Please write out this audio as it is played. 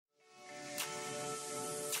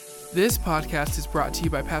This podcast is brought to you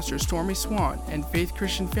by Pastor Stormy Swann and Faith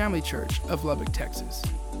Christian Family Church of Lubbock, Texas.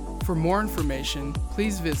 For more information,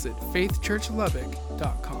 please visit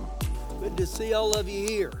faithchurchlubbock.com. Good to see all of you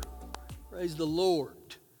here. Praise the Lord.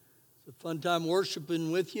 It's a fun time worshiping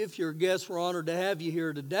with you. If you're a guest, we're honored to have you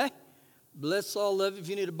here today. Bless all of you. If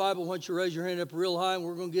you need a Bible, why don't you raise your hand up real high, and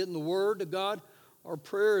we're going to get in the Word of God. Our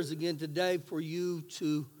prayer is again today for you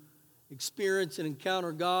to experience and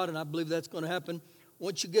encounter God, and I believe that's going to happen.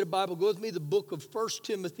 Once you get a Bible, go with me to the book of 1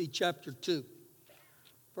 Timothy chapter 2.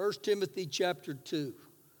 1 Timothy chapter 2.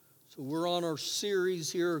 So we're on our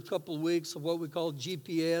series here a couple of weeks of what we call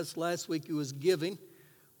GPS. Last week it was giving.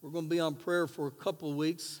 We're going to be on prayer for a couple of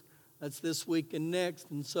weeks. That's this week and next.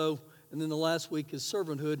 And then the last week is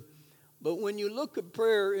servanthood. But when you look at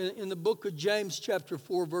prayer in the book of James chapter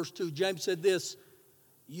 4 verse 2, James said this,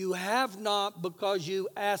 "You have not because you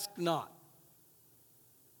ask not."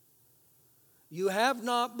 You have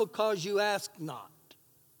not because you ask not.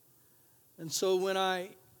 And so when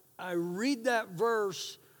I read that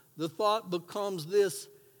verse, the thought becomes this: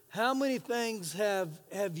 how many things have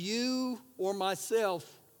you or myself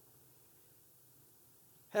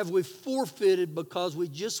have we forfeited because we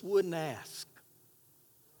just wouldn't ask?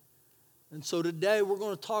 And so today we're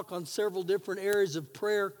going to talk on several different areas of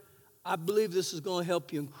prayer. I believe this is going to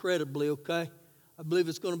help you incredibly, okay? I believe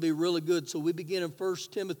it's going to be really good. So we begin in 1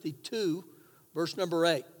 Timothy 2, verse number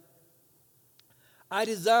 8. "I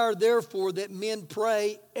desire therefore that men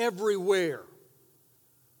pray everywhere."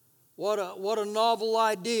 What a novel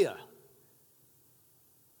idea.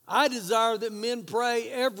 I desire that men pray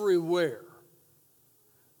everywhere.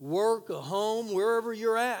 Work, a home, wherever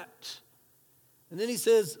you're at. And then he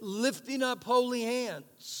says, lifting up holy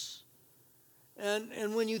hands.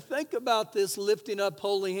 And when you think about this, lifting up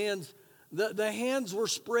holy hands, the hands were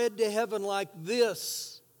spread to heaven like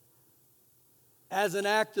this as an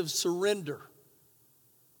act of surrender.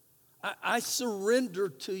 I surrender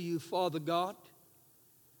to you, Father God.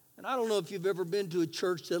 And I don't know if you've ever been to a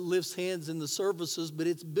church that lifts hands in the services, but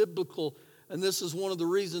it's biblical, and this is one of the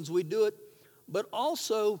reasons we do it. But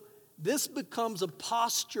also, this becomes a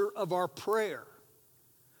posture of our prayer.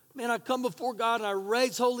 Man, I come before God and I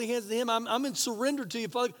raise holy hands to Him. I'm in surrender to you,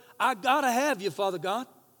 Father. I got to have you, Father God.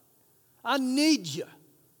 I need you.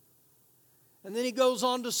 And then he goes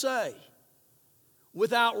on to say,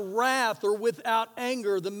 without wrath or without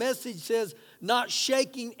anger. The message says, not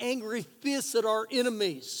shaking angry fists at our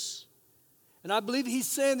enemies. And I believe he's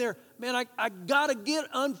saying there, man, I got to get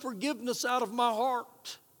unforgiveness out of my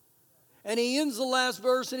heart. And he ends the last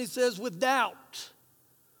verse and he says, without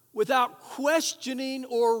questioning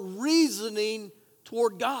or reasoning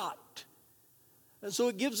toward God. And so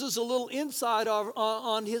it gives us a little insight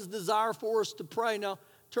on his desire for us to pray. Now,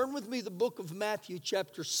 turn with me to the book of Matthew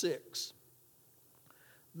chapter 6.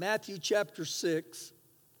 Matthew chapter 6.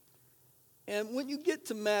 And when you get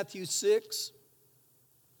to Matthew 6,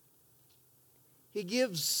 he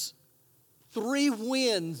gives 3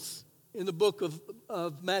 wins in the book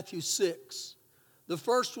of Matthew 6. The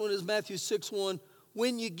first one is Matthew 6:1,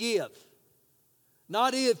 when you give.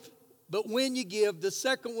 Not if, but when you give. The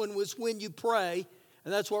second one was when you pray,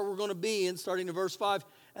 and that's what we're going to be in, starting in verse 5.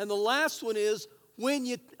 And the last one is when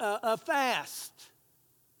you fast.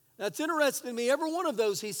 That's interesting to me. Every one of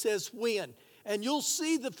those he says when. And you'll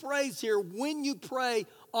see the phrase here, when you pray,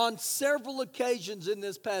 on several occasions in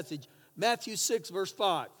this passage. Matthew 6, verse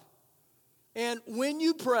 5. And when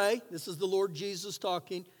you pray, this is the Lord Jesus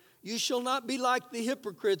talking, you shall not be like the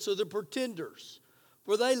hypocrites or the pretenders.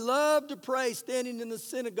 For they love to pray standing in the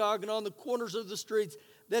synagogue and on the corners of the streets,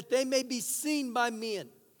 that they may be seen by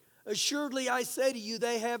men. Assuredly, I say to you,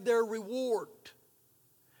 they have their reward.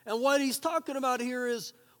 And what he's talking about here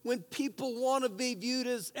is when people want to be viewed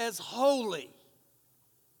as holy.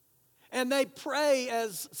 And they pray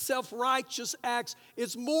as self-righteous acts.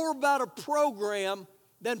 It's more about a program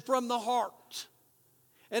than from the heart.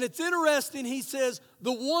 And it's interesting, he says,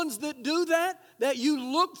 the ones that do that you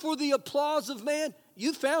look for the applause of man,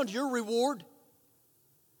 you found your reward.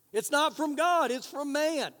 It's not from God, it's from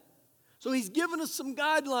man. So he's given us some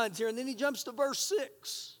guidelines here, and then he jumps to verse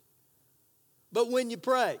 6. But when you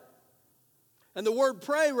pray. And the word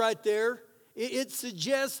pray right there, it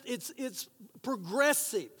suggests it's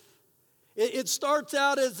progressive. It starts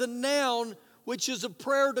out as a noun, which is a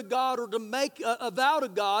prayer to God or to make a vow to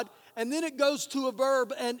God. And then it goes to a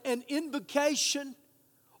verb, an invocation,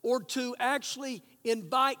 or to actually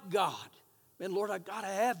invite God. Man, Lord, I got to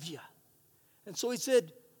have you. And so he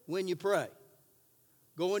said, when you pray,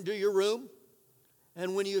 go into your room,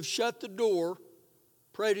 and when you have shut the door,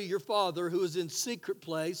 pray to your Father who is in secret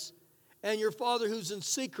place, and your Father who's in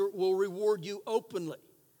secret will reward you openly.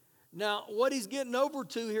 Now, what he's getting over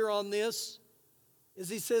to here on this is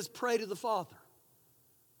he says, pray to the Father.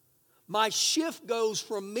 My shift goes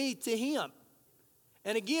from me to him.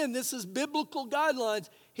 And again, this is biblical guidelines.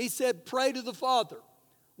 He said, pray to the Father.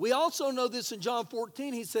 We also know this in John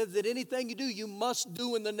 14. He says that anything you do, you must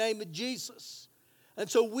do in the name of Jesus. And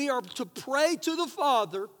so we are to pray to the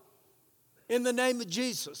Father in the name of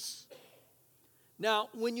Jesus. Now,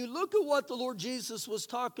 when you look at what the Lord Jesus was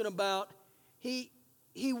talking about, he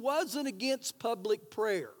wasn't against public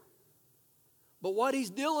prayer. But what he's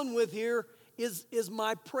dealing with here is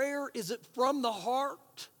my prayer, is it from the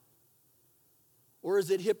heart or is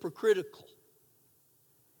it hypocritical?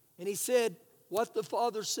 And he said, what the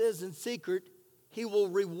Father says in secret, he will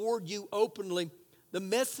reward you openly. The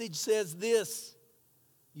message says this: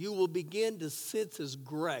 you will begin to sense his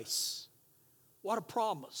grace. What a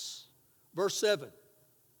promise. Verse 7.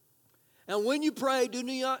 And when you pray, do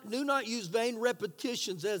not use vain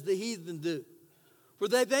repetitions as the heathen do, for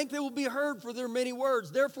they think they will be heard for their many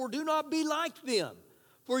words. Therefore, do not be like them,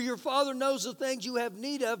 for your Father knows the things you have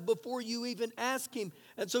need of before you even ask him.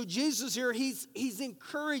 And so Jesus here, he's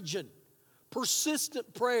encouraging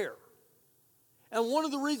persistent prayer. And one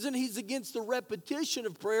of the reasons he's against the repetition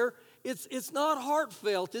of prayer, it's not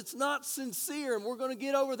heartfelt, it's not sincere, and we're going to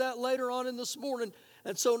get over that later on in this morning.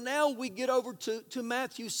 And so now we get over to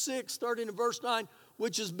Matthew 6, starting in verse 9,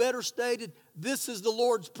 which is better stated, this is the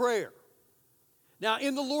Lord's Prayer. Now,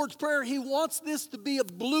 in the Lord's Prayer, he wants this to be a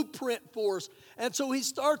blueprint for us. And so he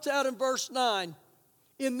starts out in verse 9,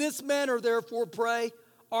 in this manner, therefore, pray,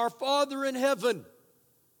 our Father in heaven.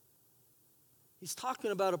 He's talking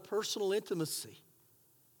about a personal intimacy,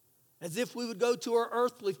 as if we would go to our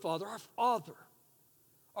earthly Father,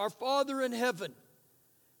 our Father in heaven.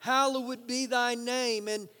 Hallowed be thy name.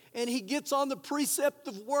 And he gets on the precept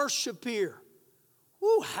of worship here.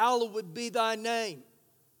 Woo, hallowed be thy name.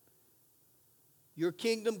 Your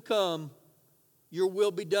kingdom come, your will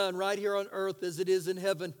be done right here on earth as it is in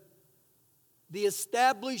heaven. The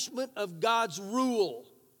establishment of God's rule,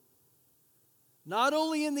 not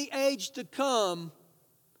only in the age to come,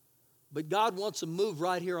 but God wants to move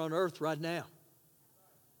right here on earth right now.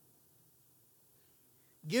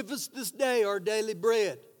 Give us this day our daily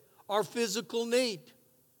bread, our physical need.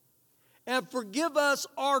 And forgive us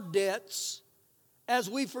our debts as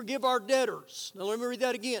we forgive our debtors. Now let me read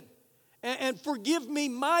that again. And forgive me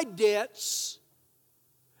my debts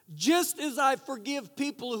just as I forgive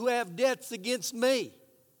people who have debts against me.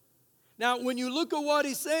 Now when you look at what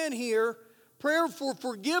he's saying here, prayer for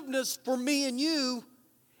forgiveness for me and you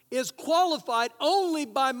is qualified only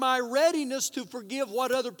by my readiness to forgive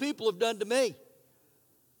what other people have done to me.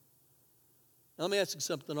 Now, let me ask you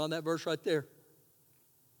something on that verse right there.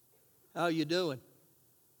 How are you doing?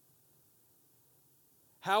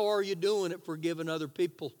 How are you doing at forgiving other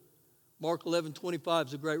people? Mark 11:25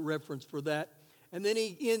 is a great reference for that. And then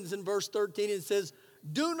he ends in verse 13 and says,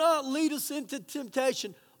 do not lead us into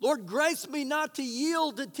temptation. Lord, grace me not to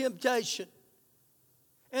yield to temptation.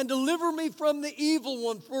 And deliver me from the evil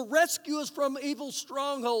one, for rescue us from evil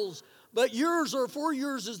strongholds. But yours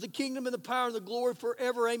is the kingdom and the power and the glory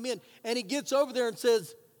forever. Amen. And he gets over there and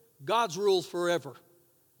says, God's rule's forever.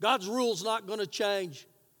 God's rule's not going to change.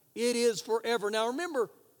 It is forever. Now remember,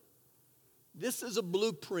 this is a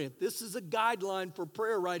blueprint. This is a guideline for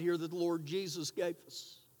prayer right here that the Lord Jesus gave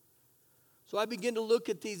us. So I began to look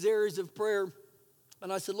at these areas of prayer,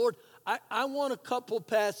 and I said, Lord, I want a couple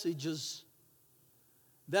passages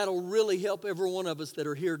that'll really help every one of us that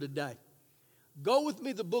are here today. Go with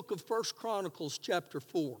me the book of 1 Chronicles chapter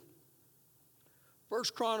 4. 1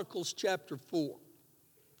 Chronicles chapter 4.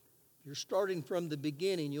 You're starting from the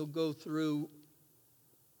beginning. You'll go through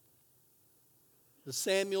the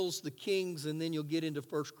Samuels, the Kings, and then you'll get into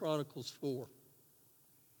 1 Chronicles 4.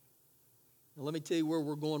 Now let me tell you where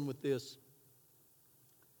we're going with this.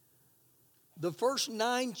 The first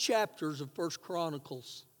 9 chapters of 1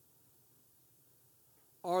 Chronicles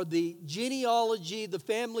are the genealogy, the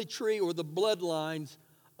family tree, or the bloodlines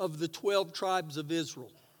of the 12 tribes of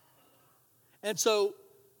Israel. And so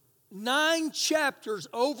 9 chapters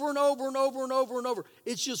over and over and over and over and over.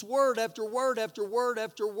 It's just word after word after word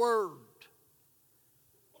after word.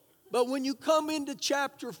 But when you come into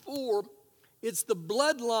chapter 4, it's the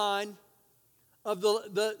bloodline of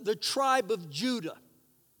the tribe of Judah.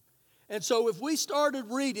 And so if we started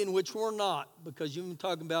reading, which we're not, because you've been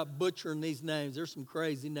talking about butchering these names, there's some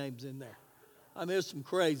crazy names in there. I mean, there's some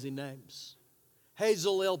crazy names.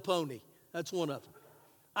 Hazel El Pony, that's one of them.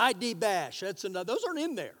 I.D. Bash, that's another. Those aren't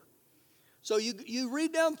in there. So you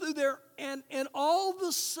read down through there, and all of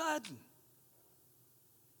a sudden,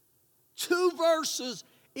 2 verses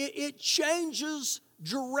it changes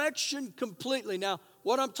direction completely. Now,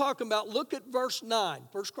 what I'm talking about, look at verse 9.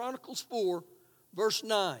 1 Chronicles 4, verse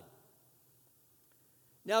 9.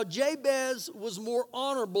 Now, Jabez was more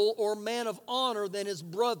honorable or man of honor than his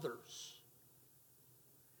brothers.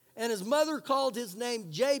 And his mother called his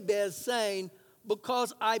name Jabez, saying,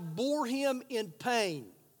 because I bore him in pain.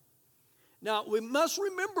 Now, we must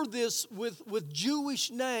remember this with Jewish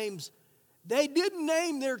names. They didn't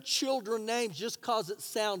name their children names just because it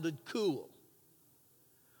sounded cool.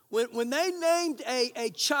 When they named a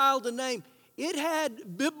child a name, it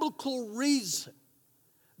had biblical reason.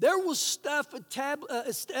 There was stuff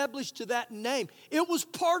established to that name. It was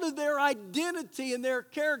part of their identity and their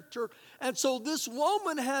character. And so this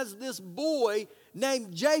woman has this boy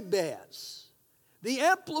named Jabez. The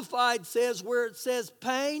Amplified says, where it says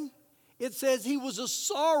pain, it says he was a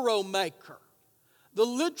sorrow maker. The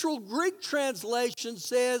literal Greek translation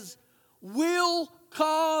says, will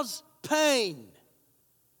cause pain.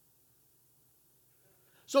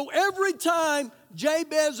 So every time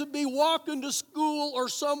Jabez would be walking to school or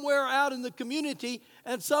somewhere out in the community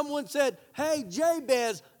and someone said, hey,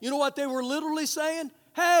 Jabez, you know what they were literally saying?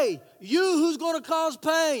 Hey, you who's going to cause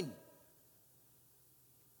pain.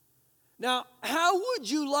 Now, how would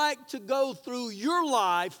you like to go through your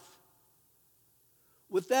life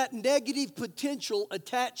with that negative potential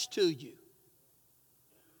attached to you?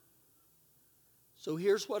 So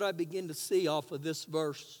here's what I begin to see off of this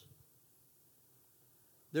verse.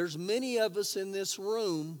 There's many of us in this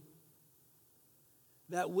room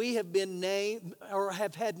that we have been named or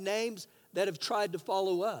have had names that have tried to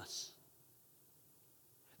follow us,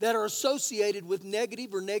 that are associated with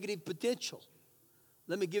negative or negative potential.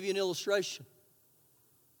 Let me give you an illustration.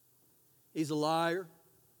 He's a liar.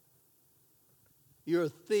 You're a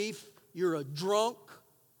thief. You're a drunk.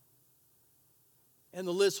 And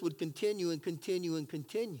the list would continue and continue and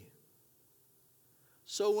continue.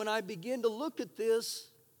 So when I begin to look at this,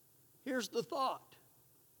 here's the thought.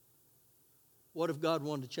 What if God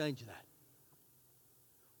wanted to change that?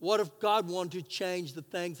 What if God wanted to change the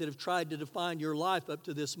things that have tried to define your life up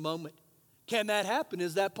to this moment? Can that happen?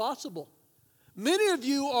 Is that possible? Many of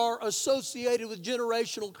you are associated with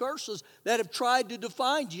generational curses that have tried to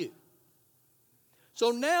define you.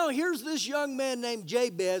 So now here's this young man named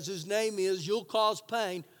Jabez, whose name is you'll cause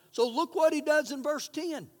pain. So look what he does in verse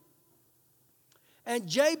 10. And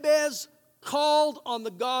Jabez called on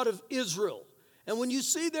the God of Israel. And when you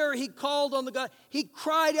see there, he called on the God. He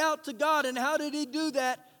cried out to God. And how did he do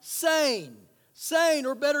that? Saying,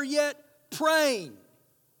 or better yet, praying.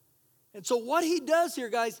 And so what he does here,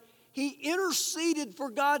 guys, he interceded for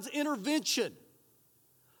God's intervention.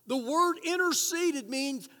 The word interceded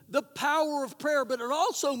means the power of prayer, but it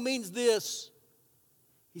also means this.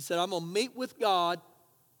 He said, I'm going to meet with God,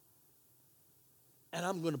 and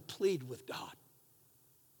I'm going to plead with God.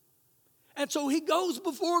 And so he goes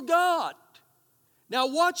before God. Now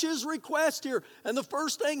watch his request here. And the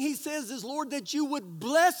first thing he says is, Lord, that you would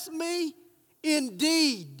bless me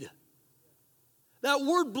indeed. That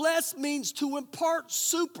word bless means to impart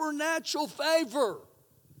supernatural favor.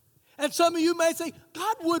 And some of you may say,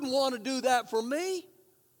 God wouldn't want to do that for me.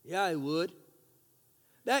 Yeah, he would.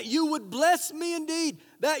 That you would bless me indeed.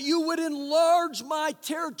 That you would enlarge my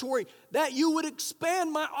territory. That you would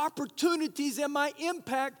expand my opportunities and my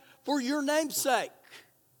impact for your name's sake.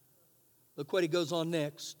 Look what he goes on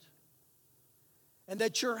next. And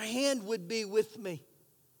that your hand would be with me.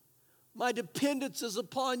 My dependence is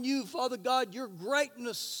upon you, Father God, your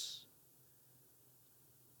greatness.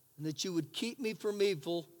 And that you would keep me from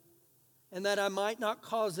evil, and that I might not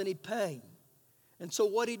cause any pain. And so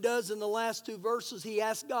what he does in the last two verses, he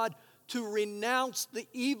asks God to renounce the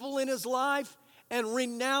evil in his life and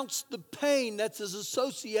renounce the pain that's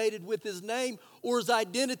associated with his name or his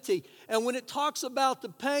identity. And when it talks about the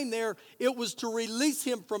pain there, it was to release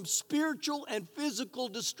him from spiritual and physical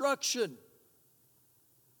destruction.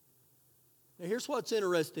 Now here's what's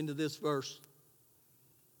interesting to this verse.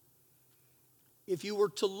 If you were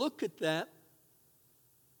to look at that,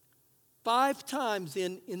 5 times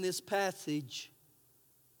in this passage,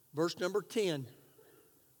 verse number 10,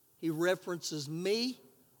 he references me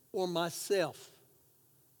or myself.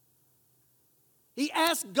 He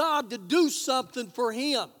asked God to do something for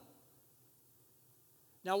him.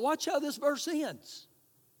 Now watch how this verse ends.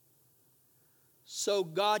 So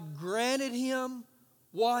God granted him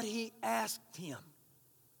what he asked him.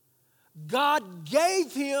 God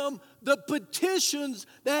gave him the petitions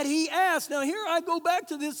that he asked. Now here I go back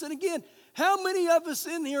to this, and again, how many of us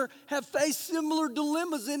in here have faced similar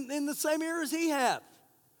dilemmas in the same area as he have?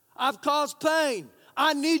 I've caused pain.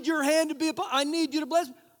 I need your hand to be upon. I need you to bless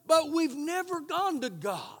me. but we've never gone to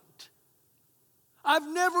God. I've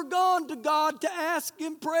never gone to God to ask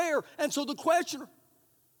Him prayer. And so the question,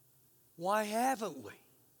 why haven't we?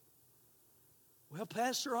 Well,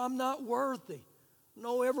 Pastor, I'm not worthy.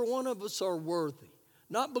 No, every one of us are worthy.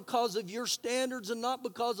 Not because of your standards and not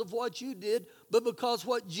because of what you did, but because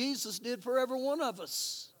what Jesus did for every one of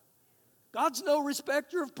us. God's no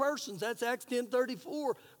respecter of persons. That's Acts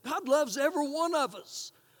 10:34. God loves every one of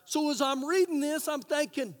us. So as I'm reading this, I'm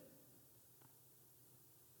thinking,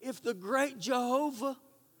 if the great Jehovah,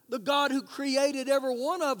 the God who created every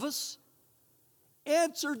one of us,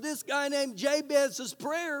 answered this guy named Jabez's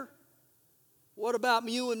prayer, what about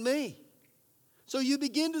you and me? So you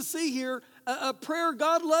begin to see here a prayer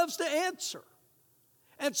God loves to answer.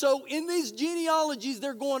 And so in these genealogies,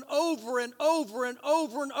 they're going over and over and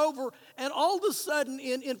over and over. And all of a sudden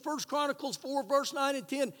in 1 Chronicles 4, verse 9 and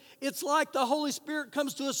 10, it's like the Holy Spirit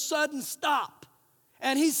comes to a sudden stop.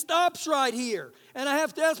 And He stops right here. And I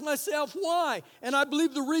have to ask myself why. And I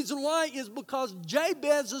believe the reason why is because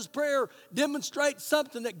Jabez's prayer demonstrates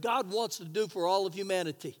something that God wants to do for all of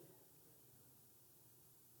humanity.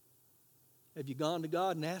 Have you gone to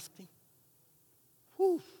God and asked Him?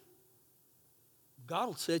 Whew. God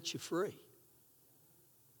will set you free.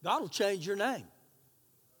 God will change your name.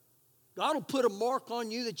 God will put a mark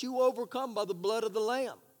on you that you overcome by the blood of the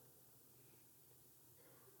Lamb.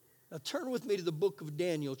 Now turn with me to the book of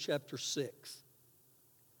Daniel, chapter 6.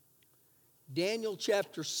 Daniel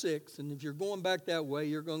chapter 6, and if you're going back that way,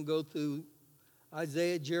 you're going to go through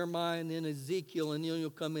Isaiah, Jeremiah, and then Ezekiel, and then you'll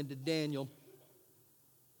come into Daniel.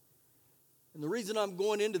 And the reason I'm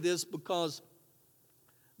going into this because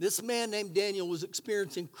this man named Daniel was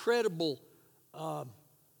experiencing incredible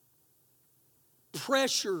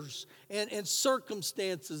pressures and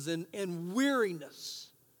circumstances and weariness.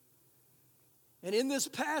 And in this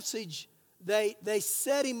passage, they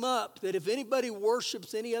set him up that if anybody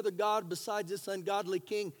worships any other god besides this ungodly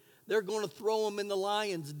king, they're going to throw him in the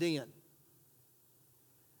lion's den.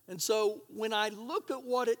 And so when I look at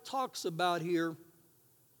what it talks about here,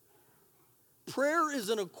 prayer is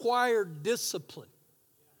an acquired discipline.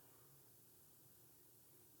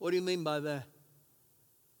 What do you mean by that?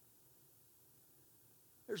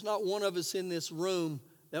 There's not one of us in this room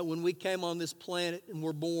that when we came on this planet and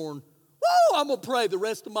were born, woo, I'm going to pray the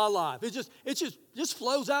rest of my life. It just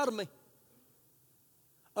flows out of me.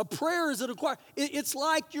 A prayer is an acquired. It's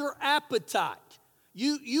like your appetite.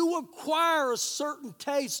 You acquire a certain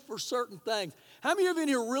taste for certain things. How many of you in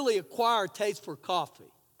here really acquire a taste for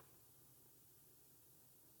coffee?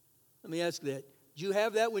 Let me ask you that. Did you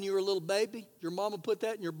have that when you were a little baby? Did your mama put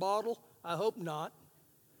that in your bottle? I hope not.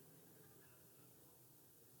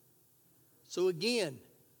 So again,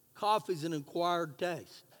 coffee's an acquired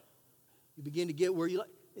taste. You begin to get where you like.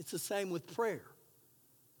 It's the same with prayer.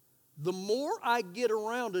 The more I get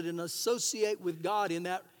around it and associate with God in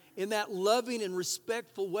that loving and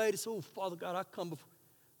respectful way to say, oh, Father God, I come before.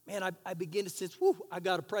 Man, I begin to sense, whoo, I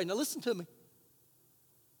got to pray. Now listen to me.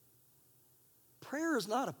 Prayer is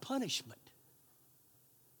not a punishment.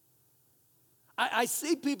 I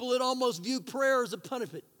see people that almost view prayer as a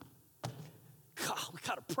punishment. God, we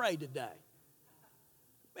got to pray today.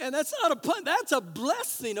 Man, that's not a punishment. That's a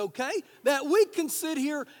blessing, okay? That we can sit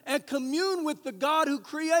here and commune with the God who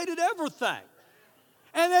created everything.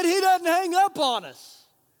 And that He doesn't hang up on us.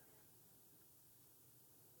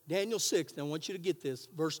 Daniel 6, now I want you to get this,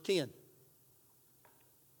 verse 10.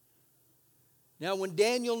 Now, when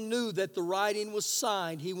Daniel knew that the writing was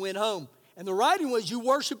signed, he went home. And the writing was, you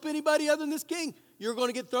worship anybody other than this king, you're going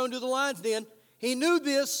to get thrown to the lion's den. He knew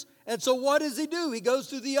this, and so what does he do? He goes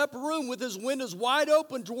to the upper room with his windows wide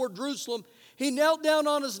open toward Jerusalem. He knelt down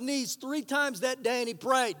on his knees 3 times that day, and he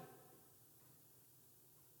prayed.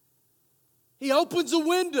 He opens the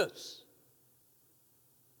windows,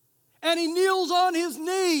 and he kneels on his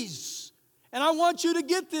knees. And I want you to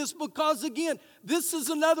get this because, again, this is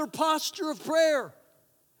another posture of prayer.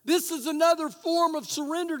 This is another form of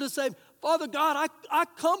surrender to say, Father God, I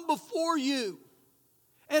come before you.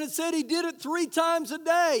 And it said he did it 3 times a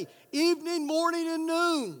day, evening, morning, and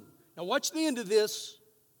noon. Now watch the end of this.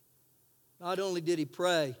 Not only did he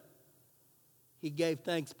pray, he gave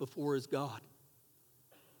thanks before his God.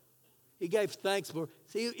 He gave thanks for,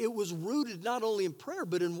 see, it was rooted not only in prayer,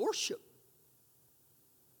 but in worship.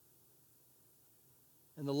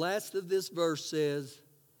 And the last of this verse says,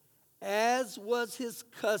 as was his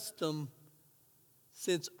custom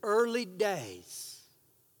since early days,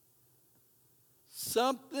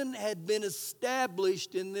 something had been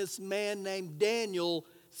established in this man named Daniel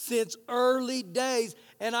since early days.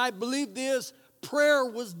 And I believe this, prayer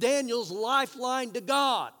was Daniel's lifeline to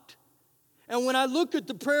God. And when I look at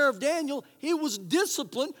the prayer of Daniel, he was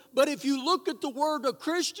disciplined. But if you look at the word of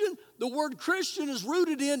Christian, the word Christian is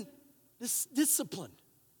rooted in this discipline.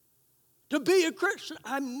 To be a Christian,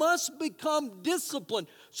 I must become disciplined.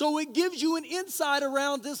 So it gives you an insight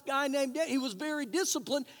around this guy named Daniel. He was very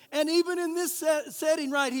disciplined. And even in this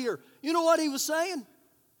setting right here, you know what he was saying?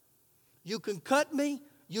 You can cut me,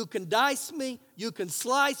 you can dice me, you can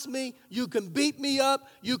slice me, you can beat me up,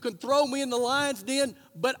 you can throw me in the lion's den,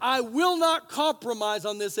 but I will not compromise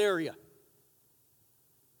on this area.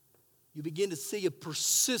 You begin to see a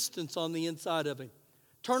persistence on the inside of him.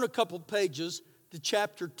 Turn a couple pages to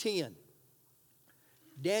chapter 10.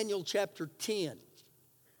 Daniel chapter 10.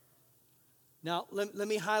 Now, let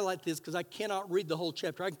me highlight this because I cannot read the whole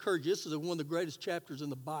chapter. I encourage you, this is one of the greatest chapters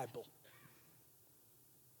in the Bible.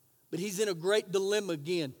 But he's in a great dilemma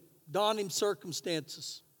again, daunting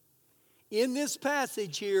circumstances. In this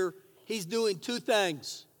passage here, he's doing two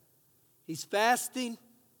things. He's fasting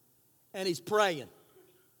and he's praying.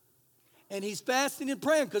 And he's fasting and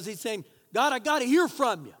praying because he's saying, God, I got to hear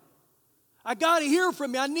from you. I got to hear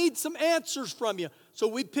from you. I need some answers from you. So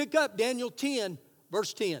we pick up Daniel 10,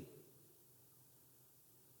 verse 10.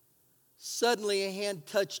 Suddenly a hand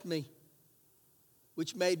touched me,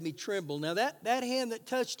 which made me tremble. Now that hand that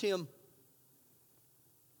touched him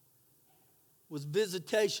was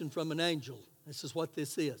visitation from an angel. This is what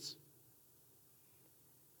this is.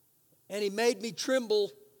 And he made me tremble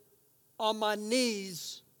on my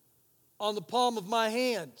knees, on the palm of my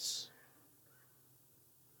hands.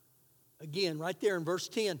 Again, right there in verse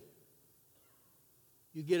 10,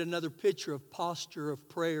 you get another picture of posture of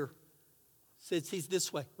prayer. It says he's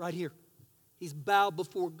this way, right here. He's bowed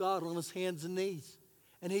before God on his hands and knees.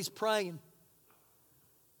 And he's praying.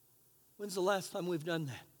 When's the last time we've done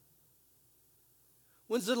that?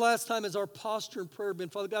 When's the last time has our posture in prayer been,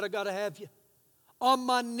 Father God, I got to have you. On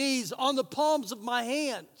my knees, on the palms of my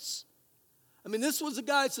hands. I mean, this was a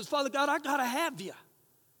guy that says, Father God, I got to have you.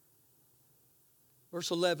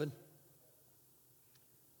 Verse 11.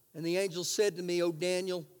 And the angel said to me, O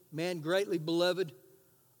Daniel, man greatly beloved,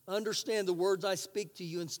 understand the words I speak to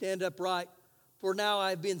you and stand upright, for now I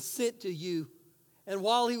have been sent to you. And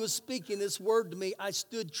while he was speaking this word to me, I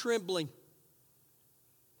stood trembling.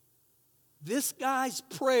 This guy's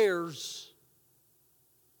prayers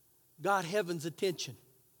got heaven's attention.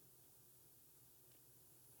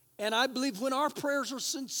 And I believe when our prayers are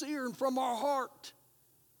sincere and from our heart,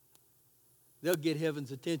 they'll get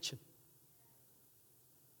heaven's attention.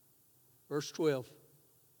 Verse 12.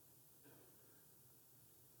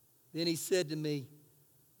 Then he said to me,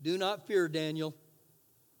 do not fear, Daniel,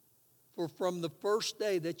 for from the first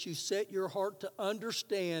day that you set your heart to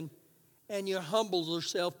understand and you humble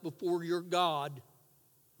yourself before your God,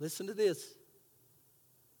 listen to this,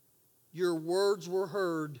 your words were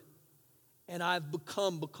heard, and I've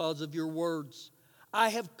become because of your words. I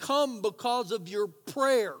have come because of your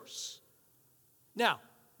prayers. Now,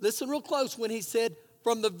 listen real close when he said,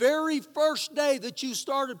 from the very first day that you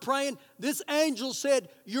started praying, this angel said,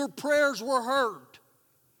 your prayers were heard.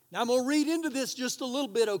 Now, I'm going to read into this just a little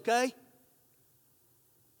bit, okay?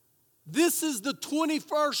 This is the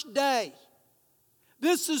 21st day.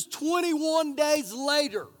 This is 21 days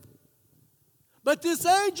later. But this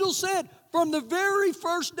angel said, from the very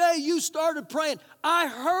first day you started praying, I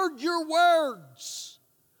heard your words.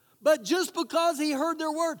 But just because he heard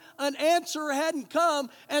their word, an answer hadn't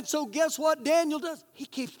come. And so guess what Daniel does? He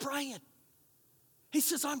keeps praying. He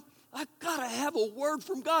says, I got to have a word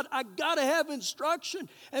from God. I got to have instruction.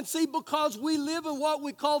 And see, because we live in what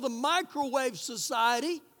we call the microwave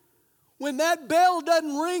society, when that bell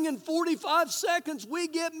doesn't ring in 45 seconds, we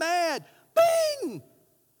get mad. Bing!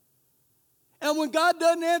 And when God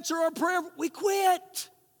doesn't answer our prayer, we quit.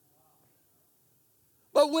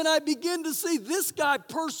 But when I begin to see this guy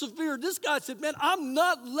persevere, this guy said, man, I'm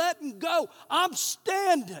not letting go. I'm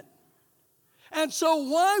standing. And so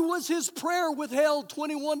why was his prayer withheld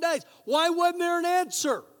 21 days? Why wasn't there an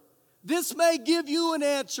answer? This may give you an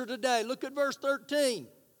answer today. Look at verse 13.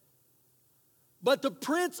 But the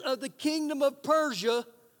prince of the kingdom of Persia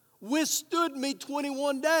withstood me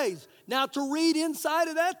 21 days. Now to read inside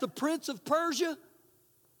of that, the prince of Persia,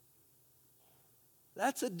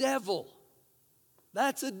 that's a devil.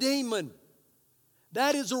 That's a demon.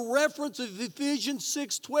 That is a reference of Ephesians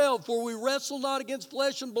 6:12, for we wrestle not against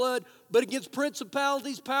flesh and blood, but against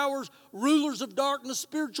principalities, powers, rulers of darkness,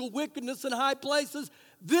 spiritual wickedness in high places.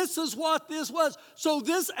 This is what this was. So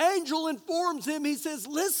this angel informs him, he says,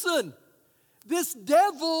 listen, this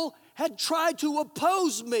devil had tried to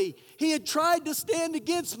oppose me. He had tried to stand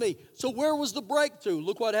against me. So where was the breakthrough?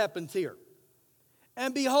 Look what happens here.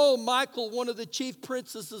 And behold, Michael, one of the chief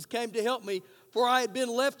princesses, came to help me, for I had been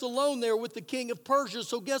left alone there with the king of Persia.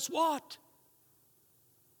 So guess what?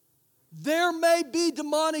 There may be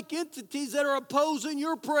demonic entities that are opposing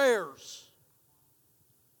your prayers.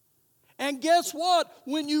 And guess what?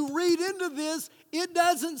 When you read into this, it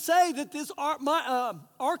doesn't say that this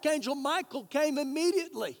Archangel Michael came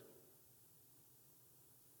immediately.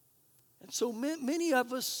 And so many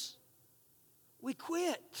of us, we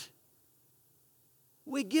quit.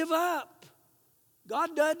 We give up.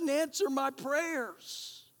 God doesn't answer my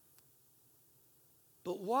prayers.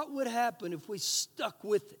 But what would happen if we stuck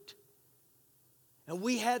with it? And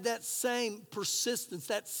we had that same persistence,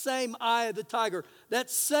 that same eye of the tiger, that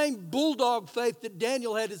same bulldog faith that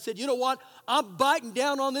Daniel had and said, you know what, I'm biting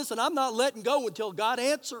down on this and I'm not letting go until God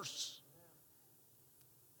answers.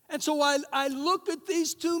 And so I look at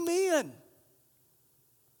these two men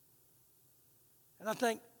and I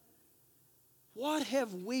think, what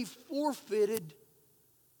have we forfeited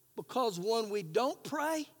because, one, we don't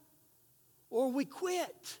pray or we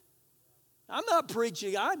quit? I'm not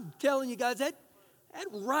preaching. I'm telling you guys, that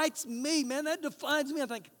writes me, man. That defines me. I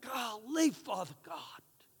think, golly, Father God.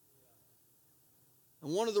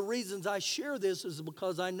 And one of the reasons I share this is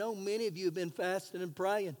because I know many of you have been fasting and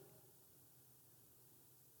praying.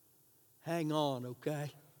 Hang on,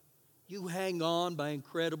 okay? You hang on by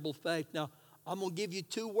incredible faith. Now, I'm going to give you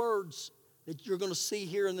two words that you're going to see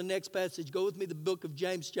here in the next passage. Go with me to the book of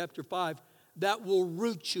James chapter 5. That will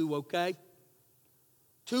root you, okay?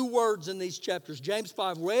 Two words in these chapters. James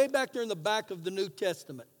 5, way back there in the back of the New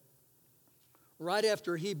Testament. Right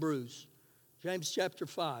after Hebrews. James chapter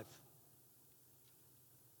 5.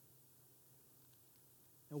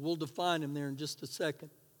 And we'll define him there in just a second.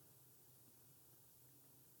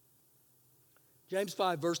 James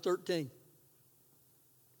 5, verse 13.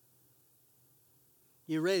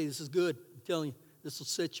 You ready? This is good. I'm telling you, this will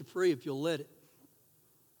set you free if you'll let it.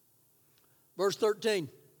 Verse 13.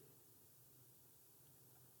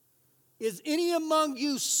 Is any among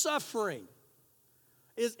you suffering?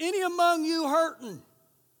 Is any among you hurting?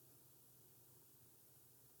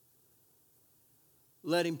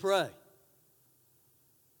 Let him pray.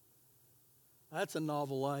 That's a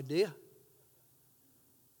novel idea.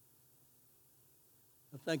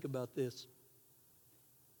 Now think about this.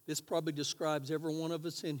 This probably describes every one of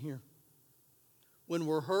us in here. When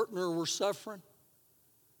we're hurting or we're suffering,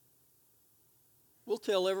 we'll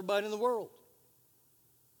tell everybody in the world.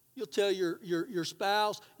 You'll tell your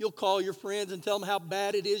spouse. You'll call your friends and tell them how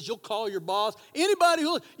bad it is. You'll call your boss. Anybody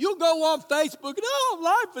you'll go on Facebook and,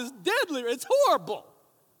 oh, life is deadly. It's horrible.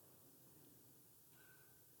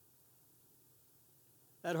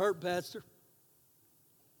 That hurt, Pastor.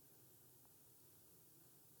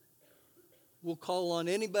 We'll call on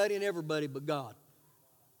anybody and everybody but God.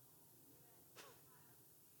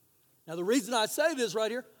 Now, the reason I say this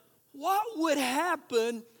right here, what would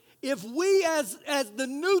happen if we as the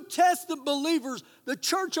New Testament believers, the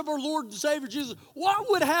church of our Lord and Savior Jesus, what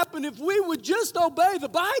would happen if we would just obey the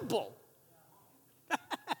Bible?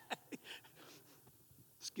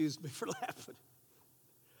 Excuse me for laughing.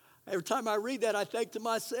 Every time I read that, I think to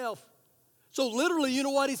myself. So literally, you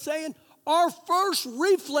know what he's saying? Our first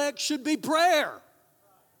reflex should be prayer.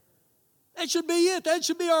 That should be it. That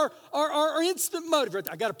should be our instant motive.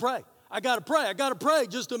 I got to pray. I got to pray. I got to pray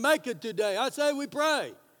just to make it today. I say we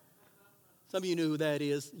pray. Some of you know who that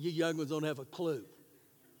is. You young ones don't have a clue.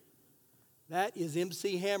 That is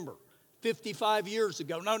MC Hammer, 55 years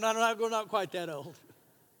ago. No, not quite that old.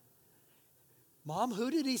 Mom,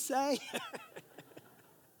 who did he say?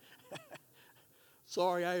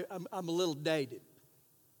 Sorry, I'm a little dated.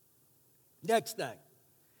 Next thing.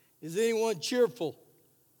 Is anyone cheerful?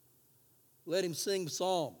 Let him sing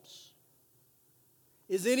psalms.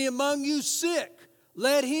 Is any among you sick?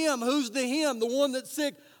 Let him, who's the him, the one that's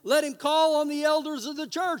sick, let him call on the elders of the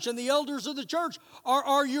church. And the elders of the church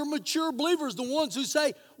are your mature believers, the ones who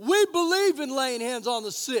say, we believe in laying hands on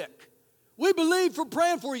the sick. We believe for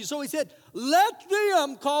praying for you. So he said, let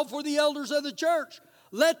them call for the elders of the church.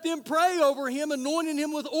 Let them pray over him, anointing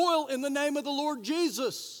him with oil in the name of the Lord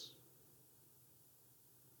Jesus.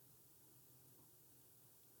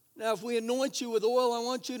 Now, if we anoint you with oil, I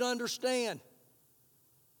want you to understand.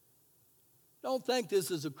 Don't think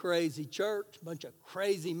this is a crazy church, a bunch of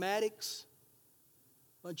crazy matics,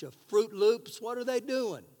 a bunch of Fruit Loops. What are they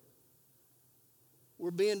doing?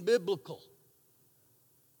 We're being biblical.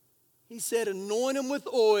 He said, anoint them with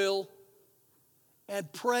oil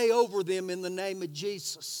and pray over them in the name of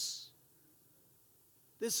Jesus.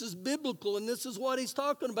 This is biblical, and this is what he's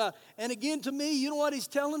talking about. And again, to me, you know what he's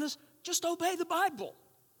telling us? Just obey the Bible.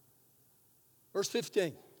 Verse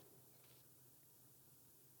 15.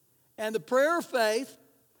 And the prayer of faith,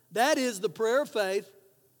 that is the prayer of faith,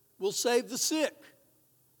 will save the sick.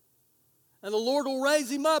 And the Lord will raise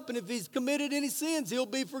him up, and if he's committed any sins, he'll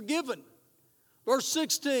be forgiven. Verse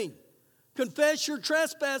 16, confess your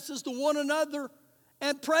trespasses to one another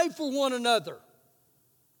and pray for one another.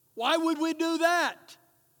 Why would we do that?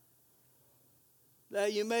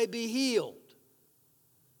 That you may be healed.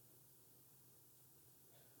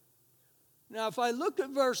 Now, if I look at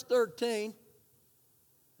verse 13,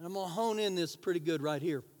 and I'm going to hone in this pretty good right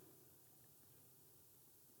here.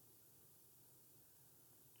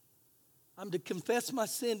 I'm to confess my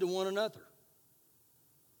sin to one another.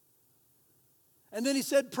 And then he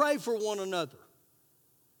said, pray for one another.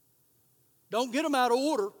 Don't get them out of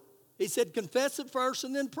order. He said, confess it first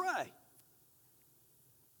and then pray.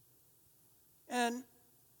 And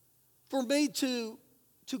for me to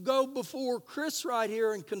go before Chris right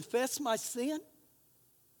here and confess my sin?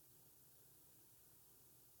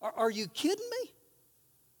 Are you kidding me?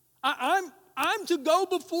 I'm to go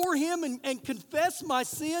before him and confess my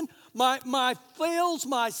sin, my fails,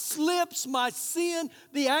 my slips, my sin,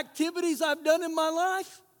 the activities I've done in my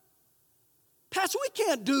life? Pastor, we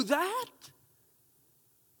can't do that.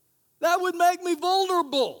 That would make me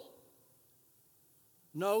vulnerable.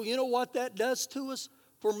 No, you know what that does to us?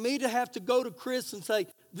 For me to have to go to Chris and say,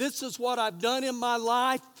 this is what I've done in my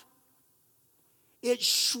life, it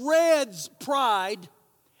shreds pride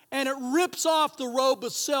and it rips off the robe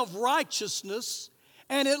of self-righteousness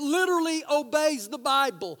and it literally obeys the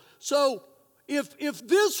Bible. So if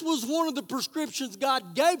this was one of the prescriptions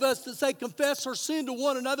God gave us to say confess our sin to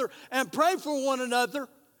one another and pray for one another,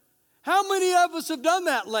 how many of us have done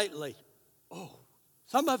that lately? Oh,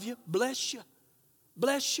 some of you, bless you,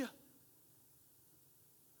 bless you.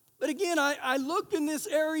 But again, I look in this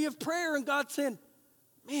area of prayer and God's saying,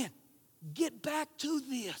 man, get back to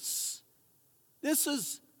this. This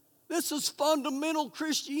is fundamental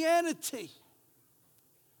Christianity.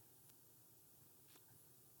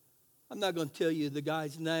 I'm not going to tell you the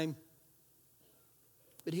guy's name,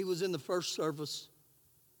 but he was in the first service.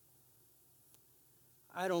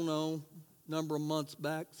 I don't know, number of months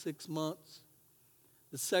back, 6 months.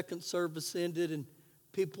 The second service ended and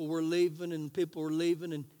people were leaving.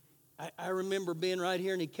 And I remember being right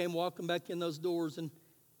here and he came walking back in those doors and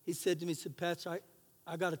he said to me, he said, Pastor,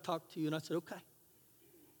 I got to talk to you. And I said, okay.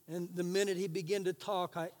 And the minute he began to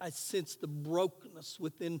talk, I sensed the brokenness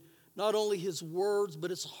within not only his words, but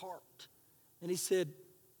his heart. And he said,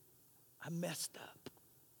 I messed up.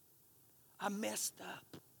 I messed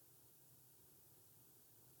up.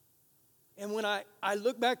 And when I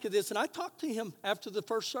look back at this, and I talked to him after the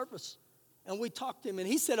first service, and we talked to him, and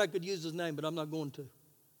he said I could use his name, but I'm not going to.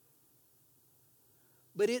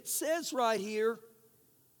 But it says right here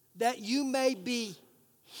that you may be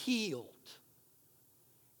healed.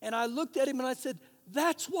 And I looked at him and I said,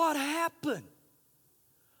 that's what happened.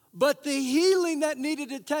 But the healing that needed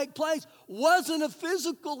to take place wasn't a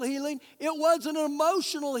physical healing. It wasn't an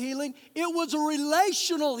emotional healing. It was a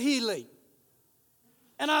relational healing.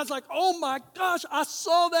 And I was like, oh my gosh, I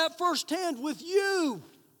saw that firsthand with you.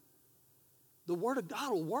 The Word of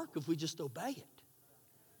God will work if we just obey it.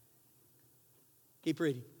 Keep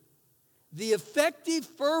reading. The effective,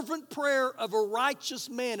 fervent prayer of a righteous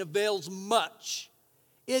man avails much.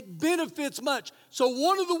 It benefits much. So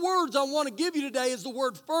one of the words I want to give you today is the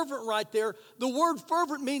word fervent right there. The word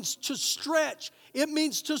fervent means to stretch. It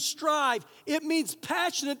means to strive. It means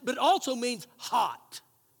passionate, but also means hot.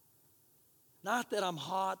 Not that I'm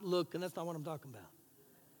hot looking. That's not what I'm talking about.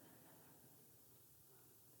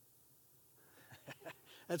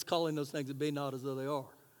 That's calling those things that be not as though they are.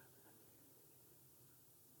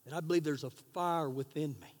 And I believe there's a fire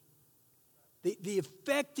within me. The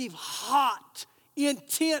effective, hot,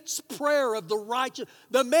 intense prayer of the righteous,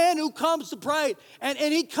 the man who comes to pray, and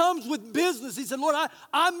he comes with business. He said, Lord,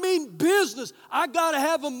 I mean business. I got to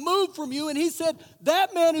have a move from you. And he said,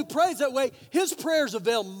 that man who prays that way, his prayers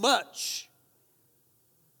avail much.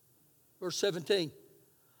 Verse 17.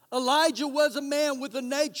 Elijah was a man with a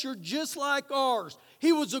nature just like ours.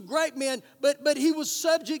 He was a great man, but he was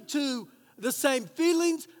subject to the same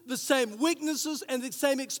feelings, the same weaknesses, and the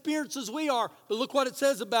same experiences we are. But look what it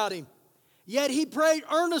says about him. Yet he prayed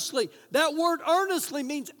earnestly. That word earnestly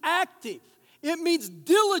means active. It means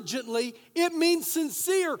diligently. It means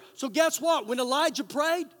sincere. So guess what? When Elijah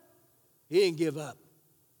prayed, he didn't give up.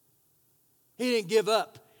 He didn't give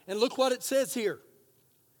up. And look what it says here.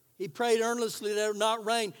 He prayed earnestly that it would not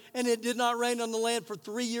rain. And it did not rain on the land for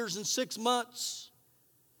 3 years and 6 months.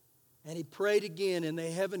 And he prayed again, and the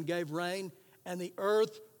heaven gave rain, and the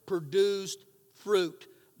earth produced fruit.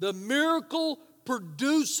 The miracle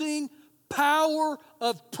producing, power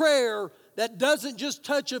of prayer that doesn't just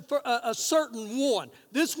touch a certain one.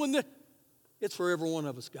 This one, it's for every one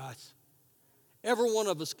of us, guys. Every one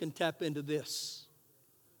of us can tap into this.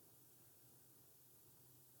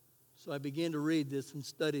 So I began to read this and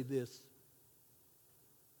study this.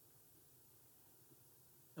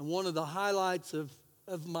 And one of the highlights of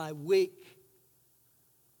my week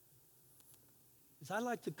is I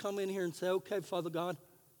like to come in here and say, okay, Father God,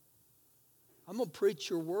 I'm going to preach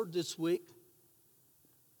your word this week.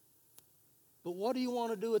 But what do you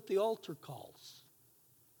want to do at the altar calls?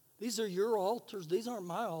 These are your altars. These aren't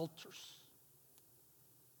my altars.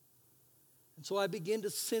 And so I began to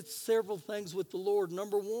sense several things with the Lord.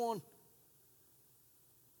 Number one,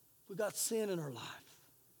 we got sin in our life.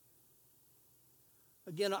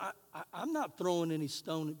 Again, I'm not throwing any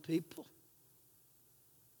stone at people.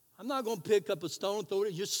 I'm not going to pick up a stone and throw it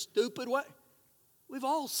at you stupid. What? We've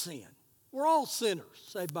all sinned. We're all sinners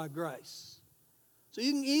saved by grace. So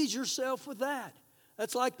you can ease yourself with that.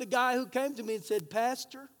 That's like the guy who came to me and said,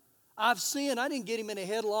 Pastor, I've sinned. I didn't get him in a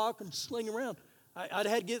headlock and sling him around. I'd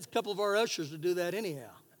had to get a couple of our ushers to do that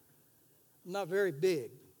anyhow. I'm not very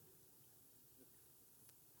big.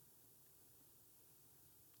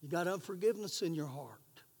 You got unforgiveness in your heart.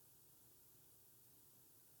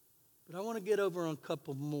 But I want to get over on a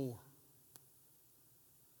couple more.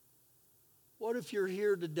 What if you're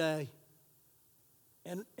here today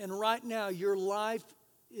and right now your life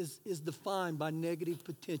is defined by negative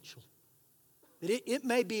potential? That it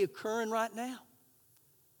may be occurring right now.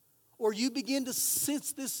 Or you begin to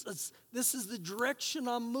sense this is the direction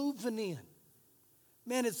I'm moving in.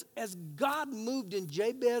 Man, as God moved in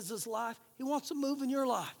Jabez's life, He wants to move in your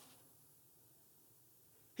life.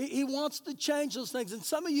 He wants to change those things. And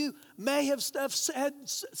some of you may have had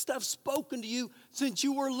stuff spoken to you since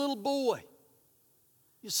you were a little boy.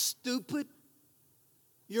 You're stupid.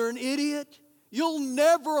 You're an idiot. You'll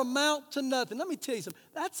never amount to nothing. Let me tell you something.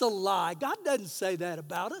 That's a lie. God doesn't say that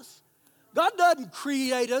about us. God doesn't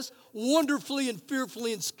create us wonderfully and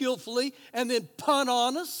fearfully and skillfully and then punt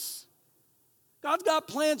on us. God's got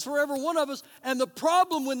plans for every one of us. And the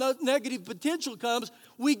problem when the negative potential comes,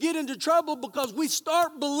 we get into trouble because we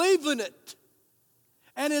start believing it.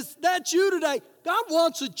 And if that's you today, God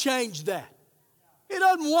wants to change that. He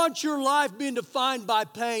doesn't want your life being defined by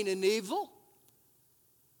pain and evil.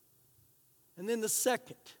 And then the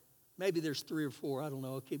second, maybe there's 3 or 4, I don't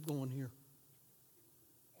know, I'll keep going here.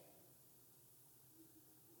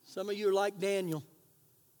 Some of you are like Daniel.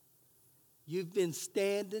 You've been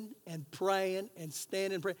standing and praying and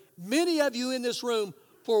standing and praying. Many of you in this room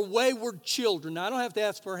for wayward children. Now, I don't have to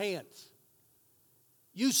ask for hands.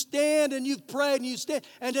 You stand and you've prayed and you stand.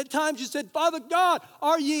 And at times you said, Father God,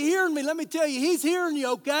 are you hearing me? Let me tell you, He's hearing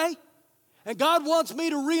you, okay? And God wants me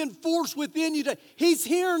to reinforce within you that He's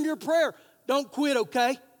hearing your prayer. Don't quit,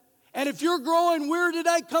 okay? And if you're growing weary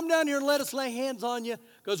today, come down here and let us lay hands on you,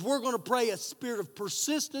 because we're going to pray a spirit of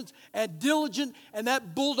persistence and diligence and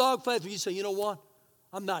that bulldog faith where you say, you know what?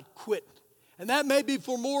 I'm not quitting. And that may be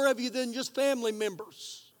for more of you than just family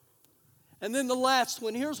members. And then the last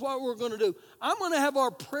one, here's what we're going to do. I'm going to have our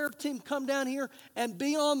prayer team come down here and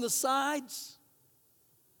be on the sides.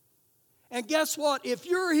 And guess what? If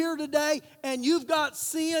you're here today and you've got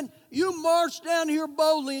sin, you march down here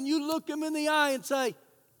boldly and you look them in the eye and say,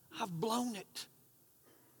 I've blown it.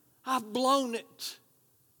 I've blown it.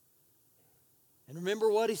 And remember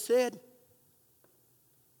what He said?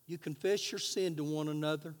 You confess your sin to one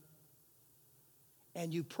another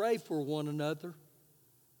and you pray for one another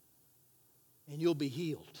and you'll be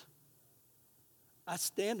healed. I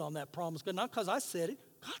stand on that promise, not because I said it.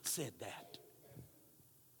 God said that.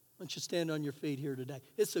 Why don't you stand on your feet here today?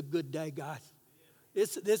 It's a good day, guys.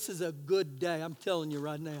 This is a good day. I'm telling you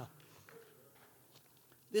right now.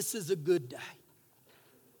 This is a good day.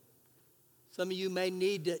 Some of you may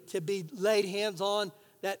need to be laid hands on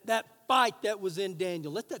that fight that was in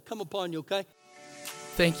Daniel. Let that come upon you, okay?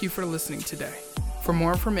 Thank you for listening today. For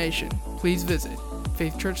more information, please visit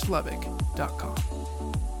faithchurchlubbock.com.